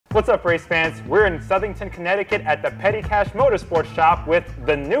What's up, race fans? We're in Southington, Connecticut at the Petty Cash Motorsports shop with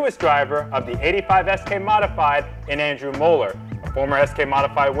the newest driver of the 85 SK Modified in Andrew Molleur, a former SK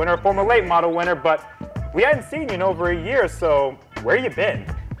Modified winner, a former late model winner, but we hadn't seen you in over a year, so where you been?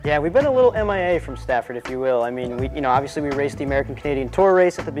 Yeah, we've been a little MIA from Stafford, if you will. I mean, obviously we raced the American Canadian Tour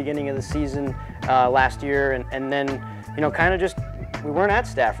race at the beginning of the season last year, and then, kind of just, we weren't at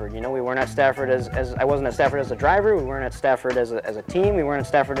Stafford. We weren't at Stafford as I wasn't at Stafford as a driver. We weren't at Stafford as a team. We weren't at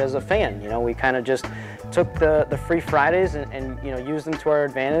Stafford as a fan. We kind of just took the free Fridays and used them to our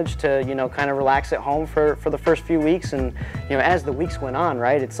advantage to kind of relax at home for the first few weeks. And as the weeks went on,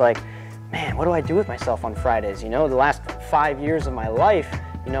 right, it's like, man, what do I do with myself on Fridays? The last 5 years of my life,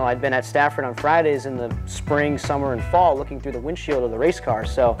 I'd been at Stafford on Fridays in the spring, summer, and fall, looking through the windshield of the race car.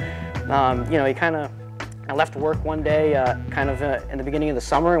 So, I left work one day, in the beginning of the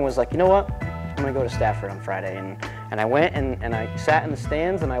summer, and was like, you know what? I'm gonna go to Stafford on Friday, and I went and I sat in the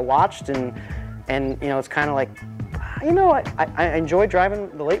stands and I watched, and it's kind of like, I enjoy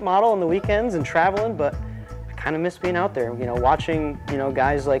driving the late model on the weekends and traveling, but kind of miss being out there, watching,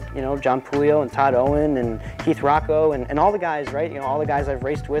 guys like, John Pulio and Todd Owen and Keith Rocco and all the guys, right? All the guys I've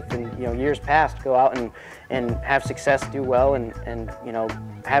raced with in, years past go out and have success, do well, and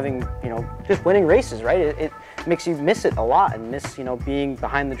having, just winning races, right? It makes you miss it a lot and miss, being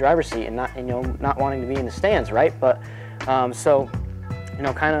behind the driver's seat and not wanting to be in the stands, right? But, so,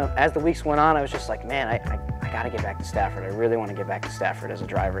 kind of as the weeks went on, I was just like, man, I got to get back to Stafford. I really want to get back to Stafford as a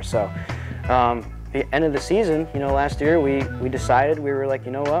driver. So, the end of the season, last year, we decided, we were like,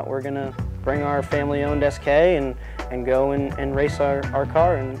 you know what, we're gonna bring our family-owned SK and go and race our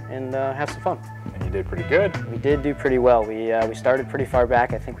car and have some fun. And you did pretty good. We did do pretty well. We started pretty far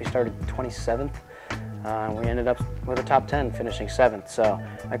back. I think we started 27th. We ended up with a top 10, finishing 7th. So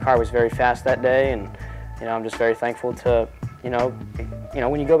my car was very fast that day, and I'm just very thankful to,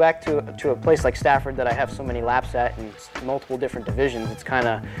 when you go back to a place like Stafford that I have so many laps at in multiple different divisions, it's kind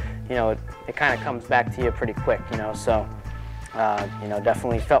of, it kind of comes back to you pretty quick, so,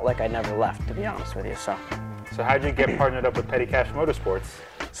 definitely felt like I never left, to be honest with you, so. So how'd you get partnered up with Petty Cash Motorsports?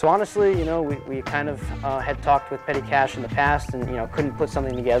 So honestly, we kind of had talked with Petty Cash in the past and, couldn't put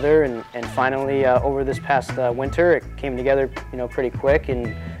something together, and finally, over this past winter, it came together, pretty quick,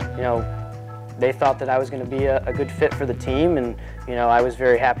 and, they thought that I was going to be a good fit for the team, and I was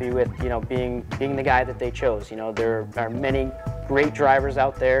very happy with being the guy that they chose. There are many great drivers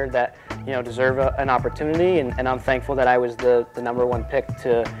out there that deserve an opportunity, and I'm thankful that I was the #1 pick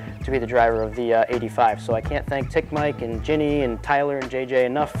to be the driver of the 85. So I can't thank Tick Mike and Ginny and Tyler and JJ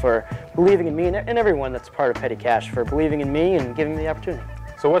enough for believing in me, and everyone that's part of Petty Cash for believing in me and giving me the opportunity.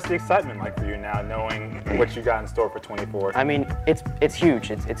 So what's the excitement like for you now, knowing what you got in store for 24? I mean, it's huge.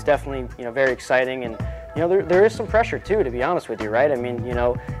 It's definitely very exciting, and there is some pressure too, to be honest with you, right? I mean,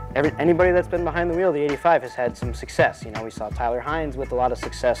 anybody that's been behind the wheel of the 85 has had some success. We saw Tyler Hines with a lot of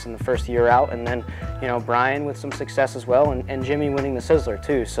success in the first year out, and then Brian with some success as well, and Jimmy winning the Sizzler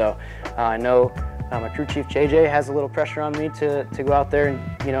too. So I know my crew chief JJ has a little pressure on me to go out there and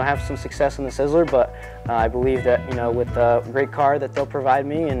have some success in the Sizzler, but I believe that with a great car that they'll provide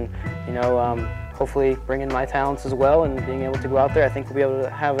me, and hopefully bring in my talents as well, and being able to go out there, I think we'll be able to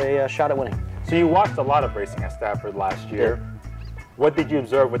have a shot at winning. So you watched a lot of racing at Stafford last year. Yeah. What did you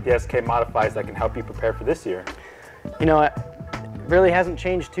observe with the SK Modifieds that can help you prepare for this year? It really hasn't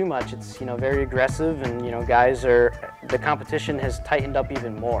changed too much. It's very aggressive, and the competition has tightened up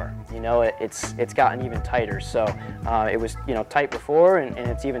even more. It's gotten even tighter. So it was tight before, and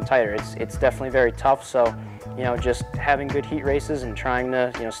it's even tighter. It's definitely very tough. So just having good heat races and trying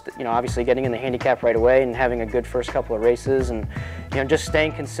to obviously getting in the handicap right away and having a good first couple of races, and just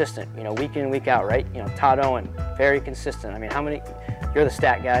staying consistent. Week in, week out, right? Todd Owen, very consistent. I mean, how many? You're the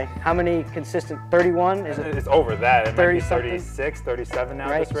stat guy. How many consistent? 31? Is it? It's over that. It 30 might be 36, 37 now.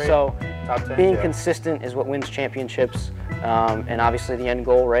 Right. This rate. So top 10, being yeah. consistent is what wins championships, and obviously the end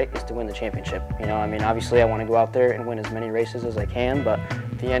goal, right, is to win the championship. I mean, obviously I want to go out there and win as many races as I can, but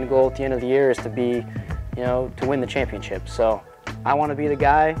the end goal at the end of the year is to be, to win the championship. So I want to be the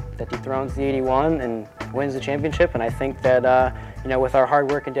guy that dethrones the 81 and wins the championship, and I think that with our hard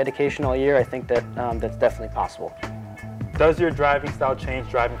work and dedication all year, I think that that's definitely possible. Does your driving style change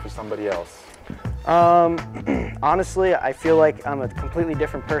driving for somebody else? Honestly, I feel like I'm a completely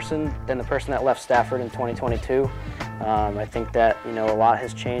different person than the person that left Stafford in 2022. I think that a lot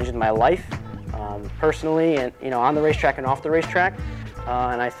has changed in my life, personally, and on the racetrack and off the racetrack.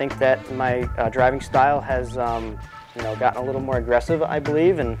 And I think that my driving style has gotten a little more aggressive, I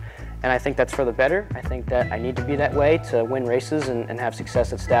believe, and I think that's for the better. I think that I need to be that way to win races and have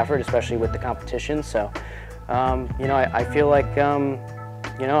success at Stafford, especially with the competition. So, I feel like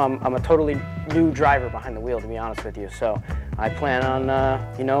you know, I'm a totally new driver behind the wheel, to be honest with you. So I plan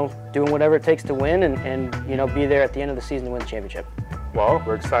on, you know, doing whatever it takes to win and, you know, be there at the end of the season to win the championship. Well,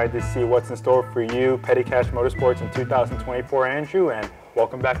 we're excited to see what's in store for you, Petty Cash Motorsports in 2024, Andrew, and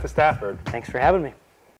welcome back to Stafford. Thanks for having me.